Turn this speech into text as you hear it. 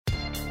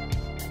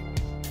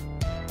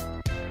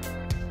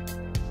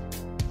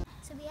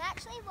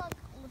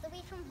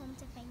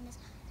find this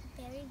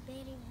very,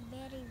 very,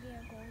 very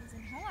rare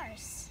golden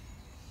horse,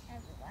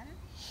 everyone.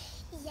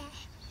 Yeah.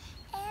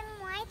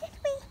 Why did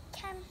we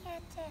come here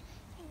to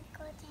find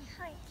golden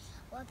horse?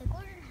 Well, the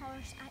golden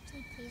horse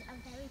actually plays a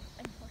very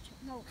important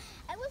role.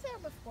 I was there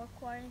before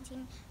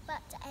quarantine,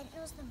 but it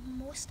was the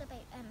most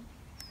about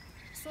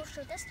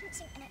social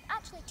distancing, and it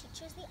actually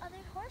teaches the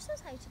other horses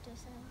how to do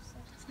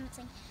social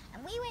distancing.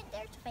 And we went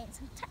there to find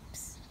some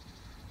tips.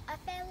 A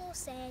fellow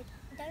said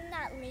down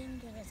that lane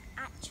there is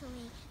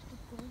actually the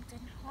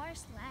golden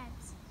horse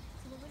lives.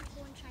 So we're going to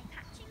go and try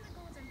catching the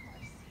golden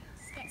horse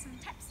to get some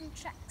tips and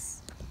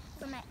tricks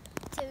from it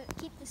to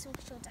keep the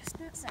social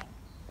distancing.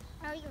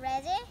 Are you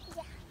ready?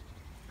 Yeah.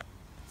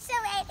 So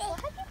ready. What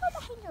have you got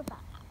behind your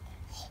backpack?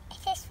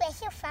 It's a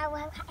special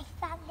flower I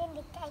found in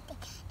the garden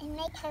and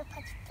might help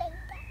us find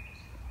it.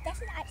 This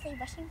is actually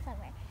wishing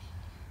flower.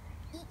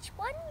 Each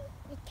one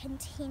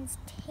contains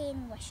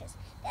 10 wishes.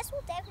 This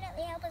will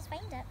definitely help us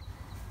find it.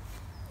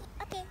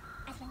 Okay,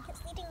 I think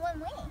it's leading one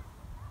way.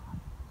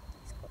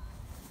 Let's go.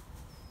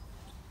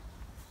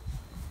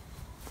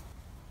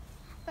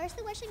 First,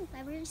 the wishing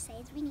flower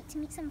says we need to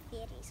meet some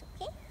fairies,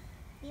 okay?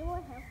 They will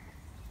help us.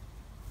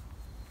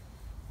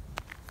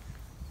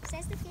 It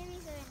says the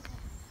fairies are in here.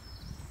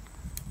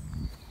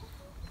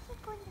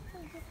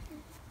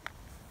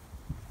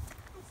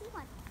 I see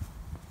one.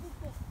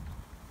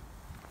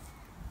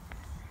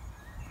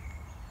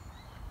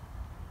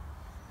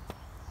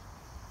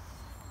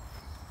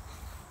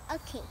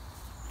 Okay,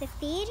 the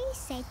fairy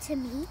said to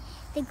me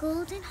the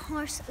golden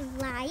horse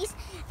lies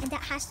and it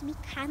has to be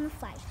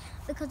camouflaged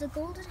because the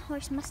golden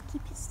horse must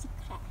keep its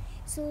secret.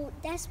 So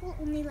this will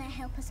only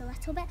help us a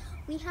little bit.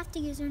 We have to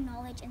use our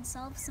knowledge and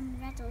solve some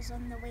riddles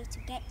on the way to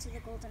get to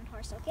the golden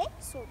horse, okay?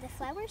 So the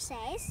flower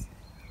says,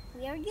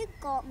 where you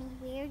got me,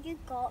 where you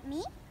got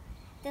me,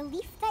 the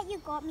leaf that you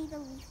got me, the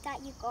leaf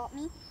that you got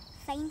me,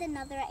 find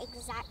another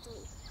exact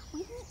leaf. We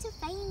need to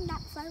find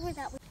that flower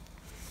that we...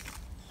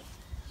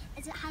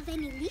 Does it have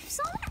any leaves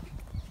on it?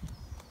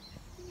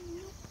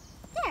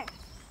 There.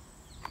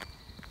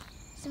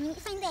 So we need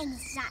to find the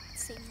exact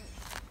same leaf.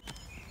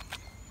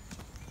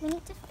 We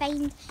need to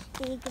find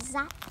the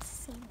exact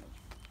same leaf.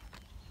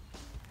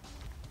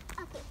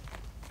 Okay.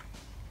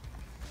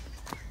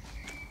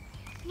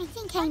 I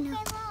think I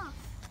know.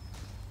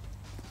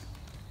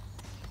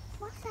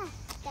 What's that?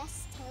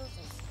 This tells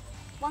us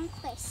one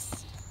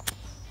quest.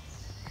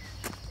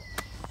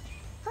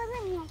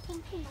 Follow me, I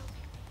think I know.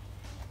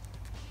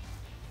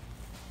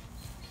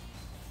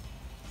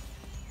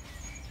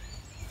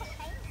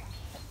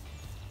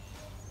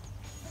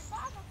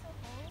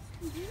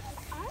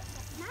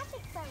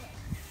 Magic flower.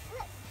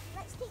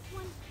 Let's take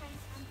one turn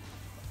and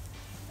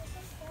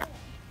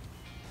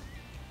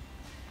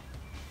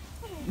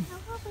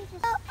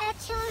Oh,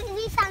 actually,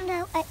 we found a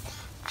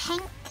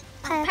pink,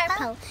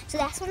 purple. So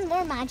this one's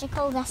more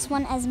magical, this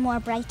one is more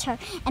brighter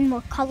and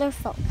more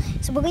colourful.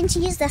 So we're going to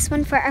use this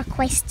one for our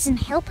quests and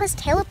help us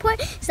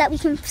teleport so that we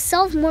can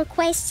solve more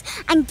quests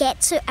and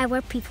get to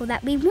our people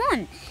that we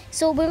want.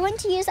 So we're going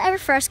to use our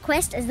first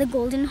quest as the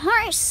golden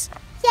horse.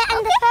 Yeah,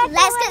 and the purple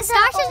let's get ones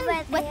are started over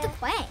with there. the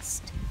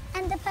quest.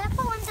 And the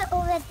purple ones are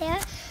over there.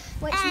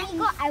 Which we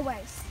got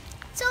ours.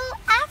 So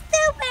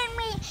after when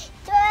we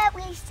do it,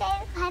 we say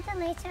either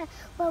later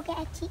we'll get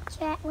a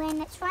teacher.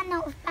 When it's run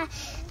out of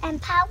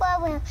power,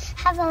 we'll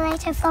have a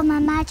letter from a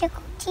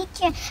magical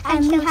teacher.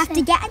 And we'll we'll have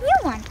to get a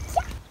new one.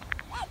 Yeah.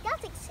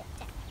 That's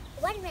accepted.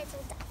 One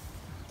riddle done.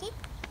 Okay?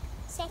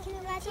 Second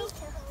riddle,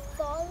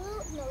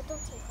 follow, no, don't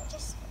take it,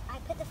 just, I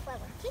put the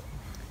flower, okay?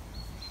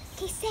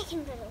 Okay,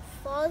 second riddle,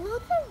 follow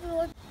the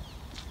road,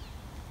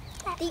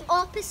 the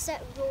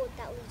opposite road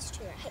that leads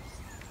to your house.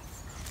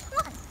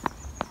 Come on.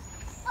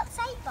 What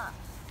side, Bob?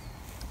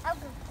 I'll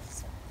go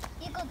this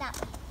way. You go that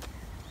way.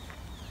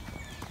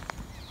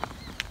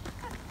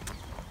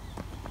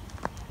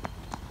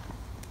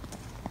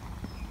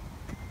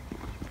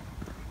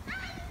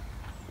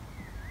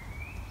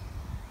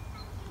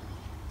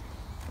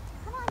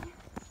 Come on.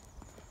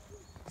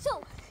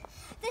 So,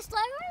 this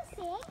flower is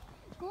saying,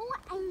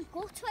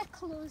 go to a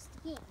closed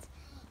gate.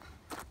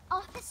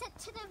 Opposite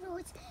to the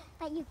road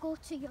that you go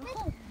to your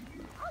home.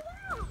 Oh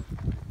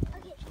yeah!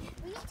 Okay,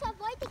 we need to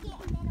avoid the gate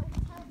and then it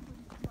will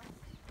teleport to us.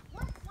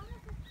 Once one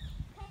of the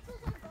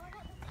petals are gone,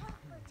 it will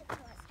teleport to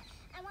us.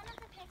 And one of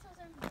the petals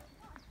are not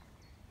gone.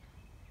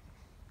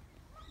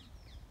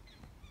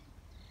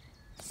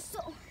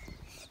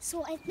 So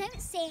now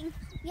it's saying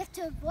we have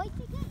to avoid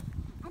the gate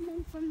and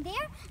then from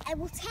there it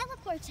will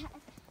teleport to us.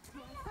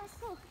 Let's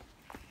go.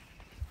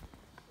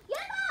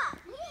 Yuma!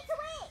 We need to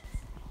wait!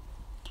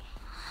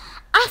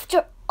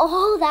 After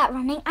all that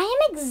running, I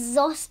am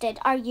exhausted.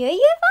 Are you,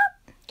 Yuva?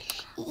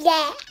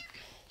 Yeah.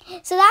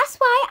 So that's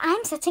why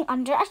I'm sitting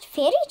under a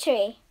fairy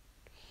tree.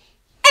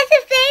 As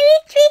a fairy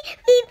tree,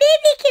 we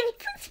maybe can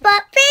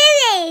spot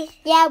fairies.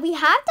 Yeah, we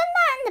have done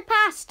that in the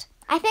past.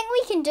 I think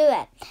we can do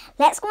it.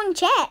 Let's go and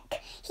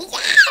check.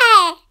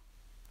 Yeah.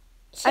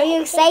 Are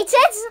you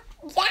excited?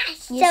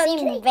 Yes. You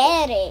seem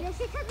very. Yes,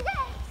 it could be.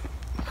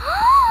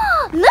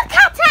 Look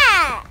at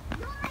it!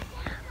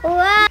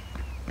 Wow.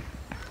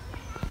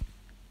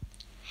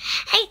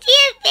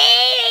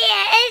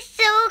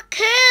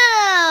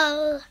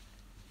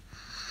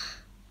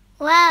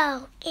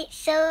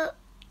 so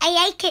I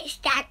like its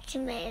dance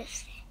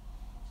moves.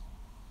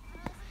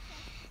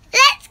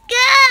 Let's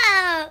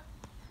go!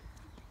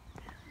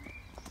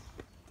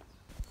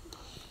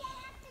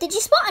 Did you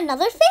spot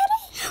another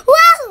fairy?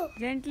 Whoa!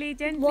 Gently,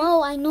 gently.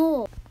 Whoa, I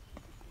know.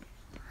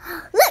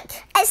 Look,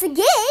 it's the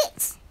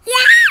gate.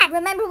 Yeah!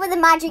 Remember with the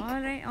magic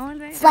All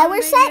right.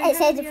 flower set? It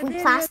says if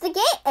we pass the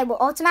gate, it will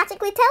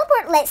automatically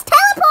teleport. Let's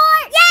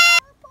teleport! Yeah!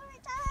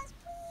 Teleport us,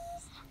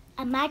 please.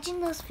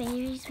 Imagine those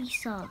fairies we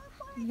saw.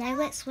 Now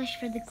let's wish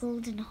for the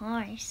golden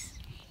horse.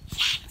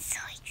 Yeah, I'm so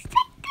excited.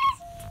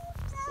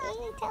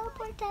 Yay,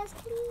 teleport us,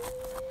 please.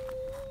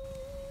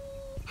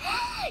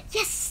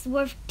 Yes,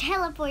 we're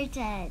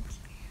teleported.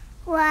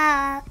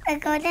 Wow, the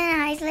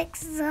golden horse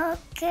looks so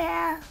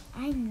cool.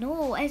 I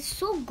know, it's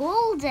so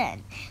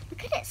golden.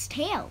 Look at its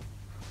tail.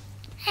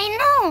 I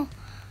know.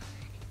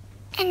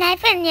 And I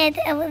never knew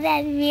that it was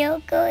a real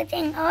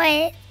golden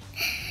horse.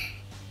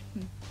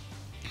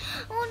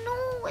 Oh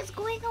no, it's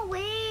going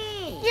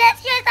away.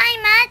 Let's use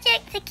our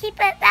magic to keep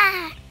it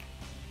back.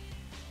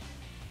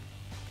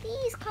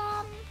 Please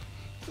come.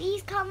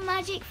 Please come,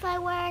 magic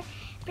flower.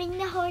 Bring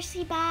the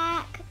horsey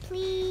back,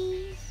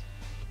 please.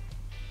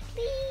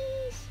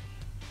 Please.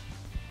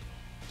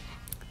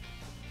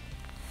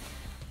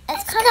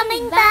 It's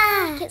coming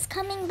back. It's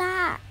coming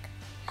back.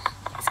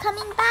 It's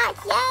coming back.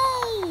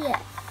 Yay!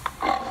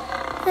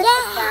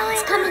 Yeah,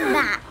 it's coming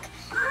back.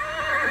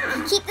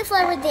 Keep the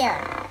flower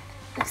there.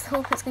 Let's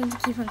hope it's going to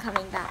keep on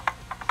coming back.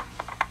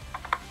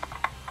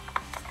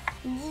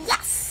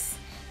 Yes!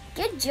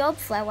 Good job,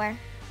 flower.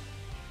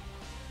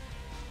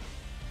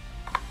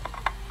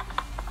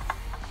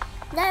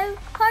 Now,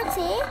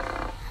 Party,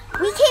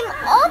 we came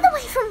all the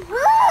way from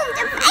home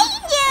to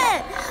find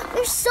you!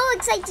 We're so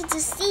excited to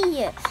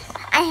see you.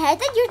 I heard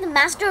that you're the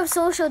master of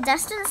social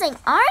distancing,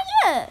 are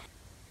you?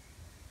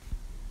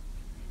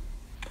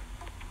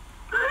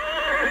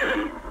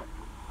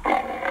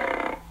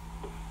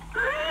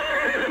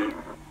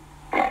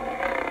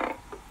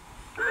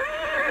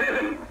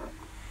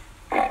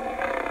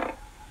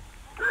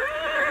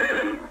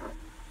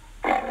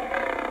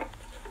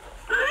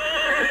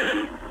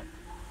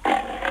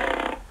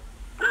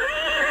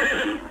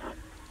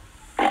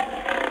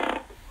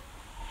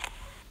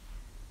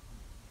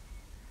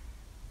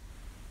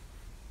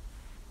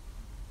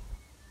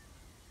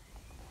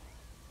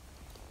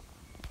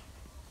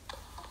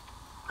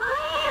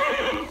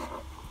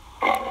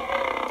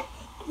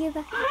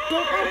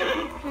 Don't worry if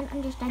you can't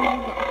understand your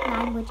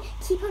language.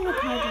 Keep on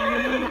recording.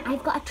 Remember,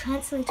 I've got a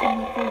translator on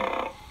my phone.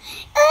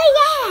 Oh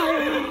yeah, I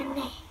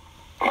remember.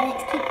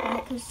 Let's keep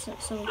quiet because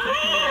so we can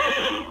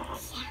hear.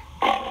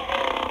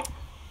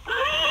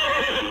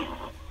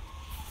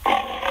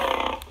 Yeah.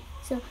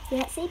 So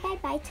let's say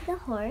bye-bye to the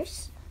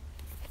horse.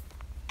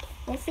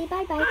 Let's say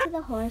bye-bye to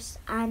the horse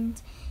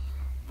and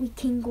we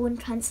can go and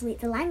translate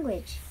the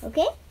language,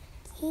 okay?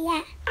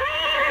 Yeah.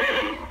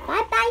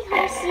 Bye-bye,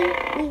 horsey.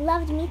 We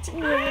loved meeting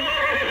you.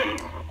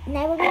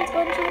 Now we're going to go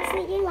and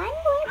translate your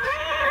language.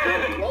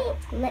 Can't wait.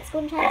 Let's go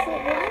and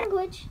translate the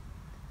language.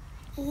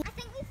 I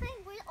think we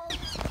found where all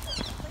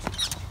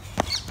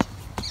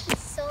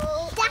So,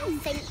 I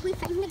think we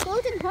found the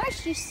golden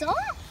horse. You saw?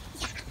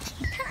 Yeah.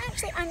 We can't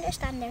actually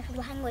understand their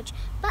language,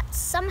 but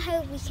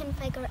somehow we can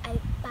figure it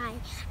out by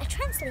a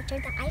translator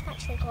that I've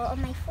actually got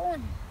on my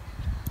phone.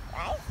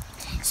 Right?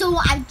 So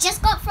I've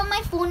just got from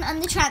my phone on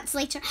the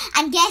translator,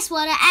 and guess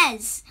what it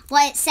is?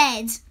 What it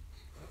said?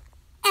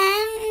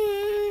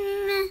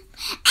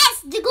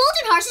 It's the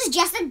golden horse is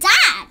just a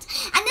dad,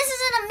 and this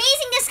is an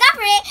amazing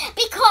discovery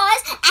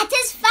because it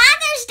is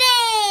Father's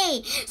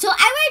Day. So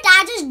our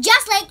dad is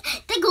just like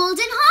the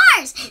golden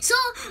horse. So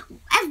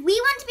if we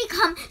want to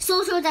become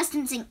social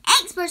distancing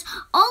experts,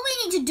 all we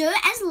need to do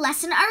is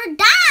listen to our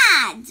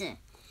dad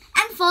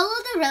and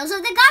follow the rules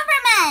of the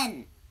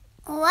government.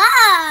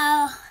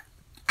 Wow.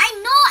 I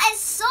know,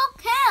 it's so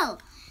cool.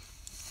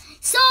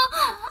 So,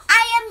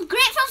 I am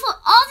grateful for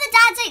all the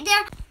dads out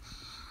there.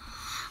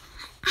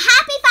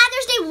 Happy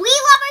Father's Day. We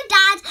love our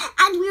dads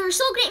and we are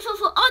so grateful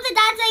for all the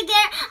dads out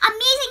there.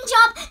 Amazing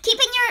job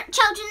keeping your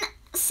children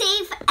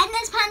safe in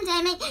this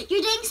pandemic.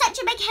 You're doing such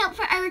a big help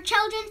for our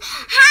children.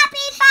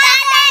 Happy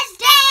Father's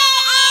Day,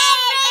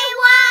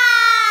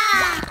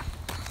 everyone!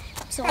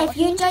 So if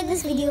you enjoyed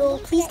this video,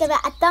 please give it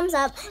a thumbs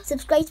up,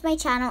 subscribe to my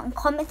channel and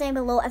comment down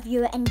below if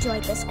you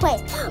enjoyed this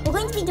quiz. We're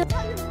going to be doing...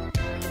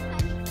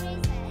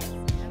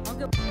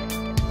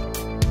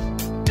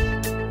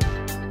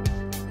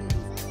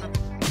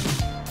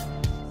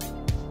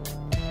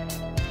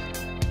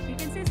 You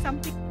can say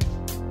something.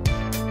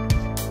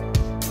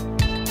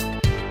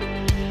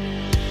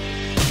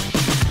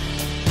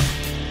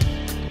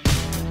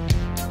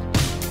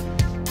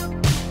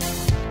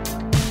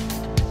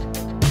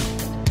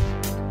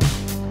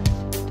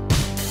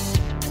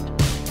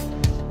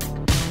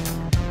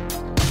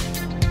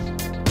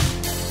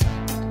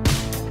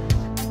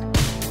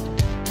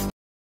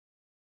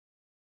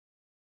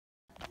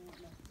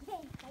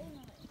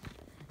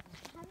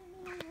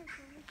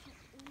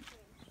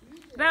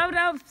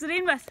 Rao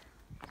Srinivas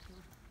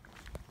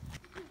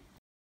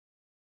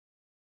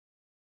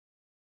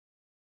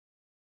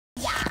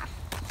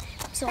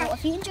So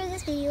if you enjoy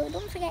this video,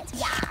 don't forget to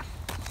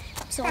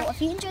So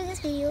if you enjoy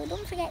this video,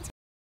 don't forget to